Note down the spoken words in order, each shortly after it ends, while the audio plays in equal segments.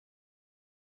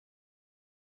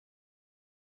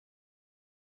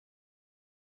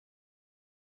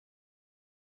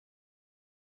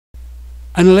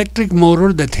An electric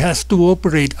motor that has to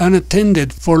operate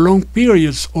unattended for long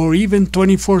periods or even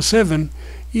 24/7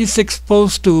 is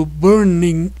exposed to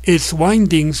burning its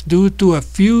windings due to a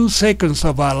few seconds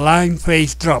of a line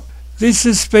phase drop. This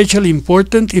is especially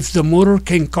important if the motor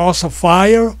can cause a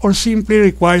fire or simply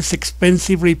requires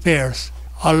expensive repairs.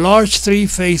 A large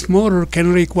three-phase motor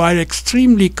can require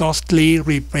extremely costly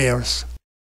repairs.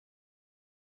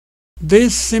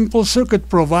 This simple circuit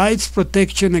provides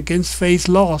protection against phase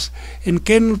loss and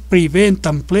can prevent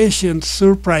unpleasant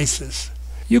surprises.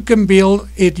 You can build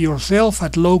it yourself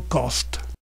at low cost.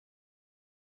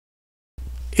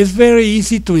 It's very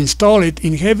easy to install it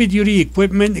in heavy-duty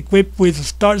equipment equipped with a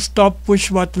start-stop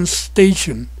push-button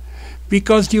station,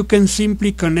 because you can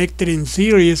simply connect it in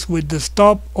series with the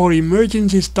stop or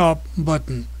emergency stop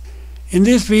button. In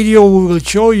this video we will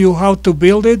show you how to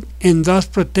build it and thus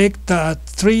protect the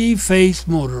three-phase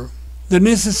motor. The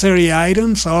necessary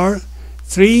items are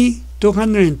 3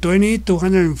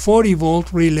 220-240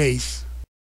 volt relays.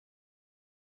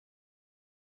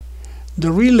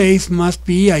 The relays must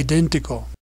be identical.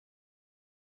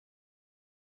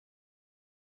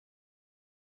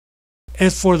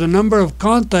 As for the number of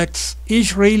contacts,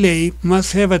 each relay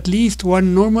must have at least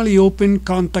one normally open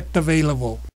contact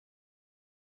available.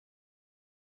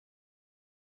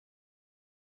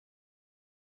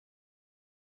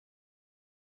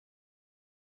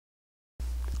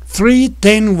 Three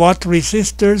 10-watt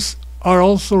resistors are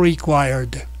also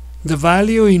required. The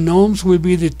value in ohms will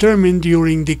be determined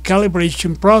during the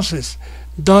calibration process,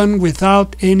 done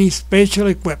without any special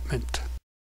equipment.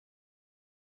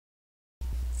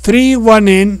 3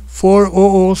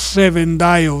 1N4007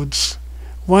 diodes,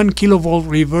 1 kV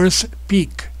reverse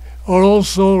peak, are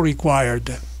also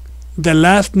required. The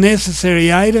last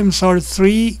necessary items are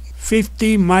 3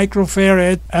 50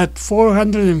 microfarad at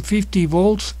 450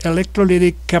 volts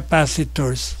electrolytic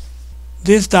capacitors.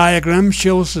 This diagram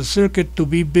shows the circuit to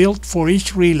be built for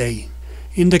each relay.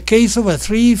 In the case of a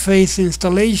three-phase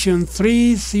installation,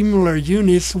 3 similar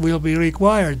units will be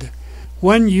required,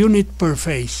 1 unit per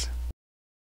phase.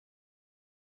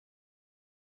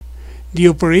 The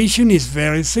operation is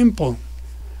very simple.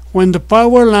 When the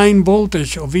power line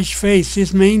voltage of each phase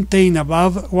is maintained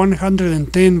above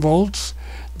 110 volts,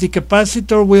 the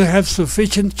capacitor will have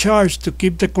sufficient charge to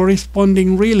keep the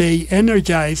corresponding relay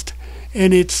energized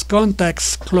and its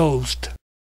contacts closed.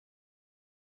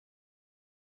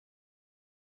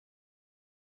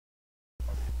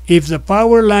 If the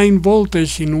power line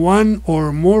voltage in one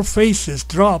or more phases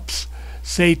drops,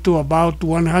 say to about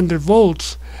 100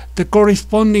 volts, the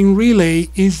corresponding relay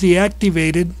is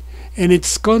deactivated and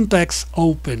its contacts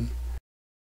open,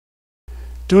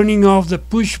 turning off the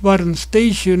push button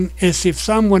station as if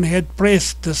someone had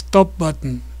pressed the stop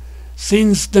button.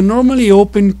 Since the normally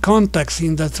open contacts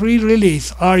in the 3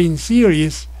 relays are in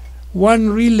series, one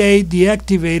relay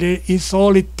deactivator is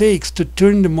all it takes to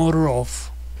turn the motor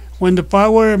off. When the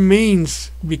power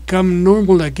mains become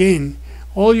normal again,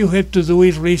 all you have to do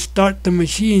is restart the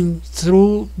machine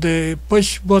through the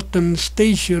push button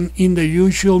station in the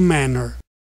usual manner.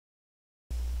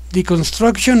 The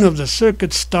construction of the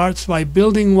circuit starts by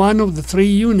building one of the 3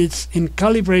 units and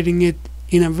calibrating it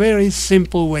in a very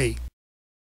simple way.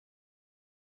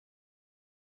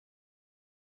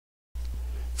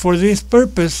 For this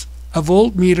purpose, a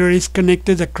voltmeter is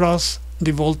connected across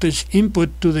the voltage input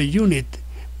to the unit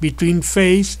between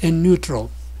phase and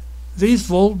neutral. This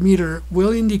voltmeter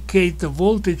will indicate the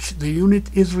voltage the unit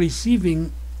is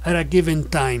receiving at a given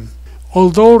time.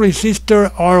 Although resistor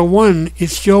R1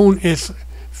 is shown as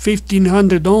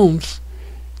 1500 ohms,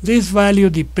 this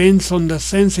value depends on the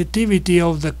sensitivity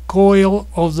of the coil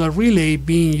of the relay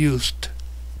being used.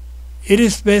 It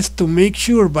is best to make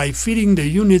sure by feeding the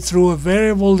unit through a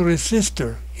variable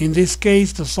resistor, in this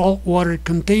case the salt water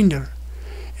container,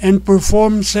 and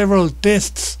perform several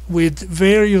tests with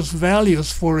various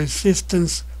values for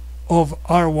resistance of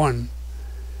R1,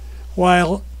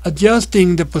 while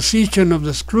adjusting the position of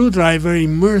the screwdriver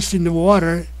immersed in the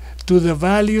water to the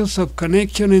values of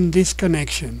connection and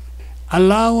disconnection.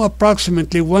 Allow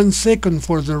approximately 1 second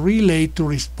for the relay to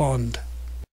respond.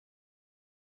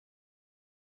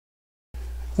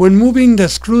 When moving the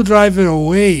screwdriver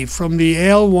away from the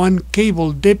L1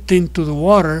 cable dipped into the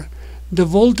water, the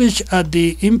voltage at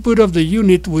the input of the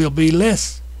unit will be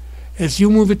less. As you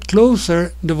move it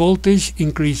closer, the voltage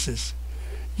increases.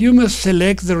 You must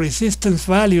select the resistance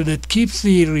value that keeps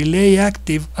the relay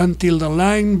active until the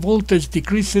line voltage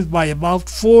decreases by about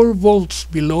 4 volts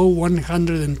below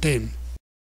 110.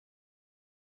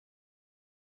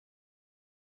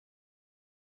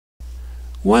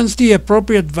 Once the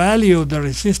appropriate value of the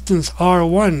resistance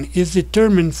R1 is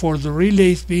determined for the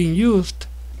relays being used,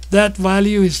 that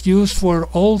value is used for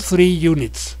all three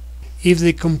units. If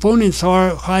the components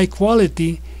are high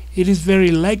quality, it is very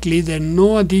likely that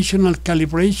no additional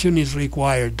calibration is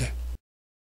required.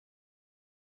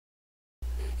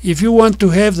 If you want to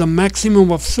have the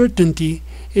maximum of certainty,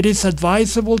 it is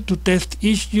advisable to test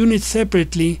each unit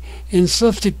separately and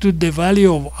substitute the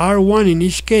value of R1 in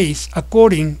each case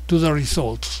according to the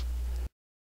results.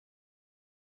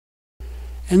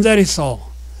 And that is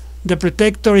all. The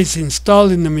protector is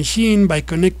installed in the machine by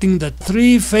connecting the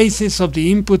three phases of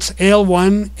the inputs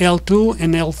L1, L2,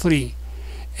 and L3,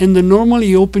 and the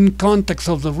normally open contacts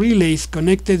of the relays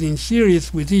connected in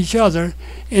series with each other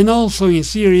and also in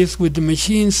series with the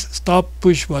machine's stop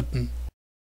push button.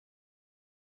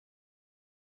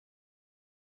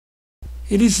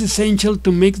 It is essential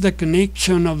to make the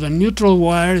connection of the neutral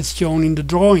wire as shown in the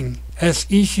drawing, as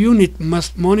each unit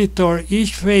must monitor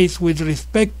each phase with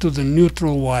respect to the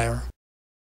neutral wire.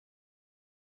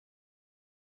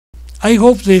 I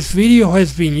hope this video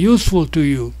has been useful to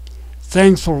you.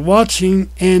 Thanks for watching,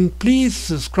 and please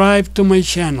subscribe to my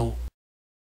channel.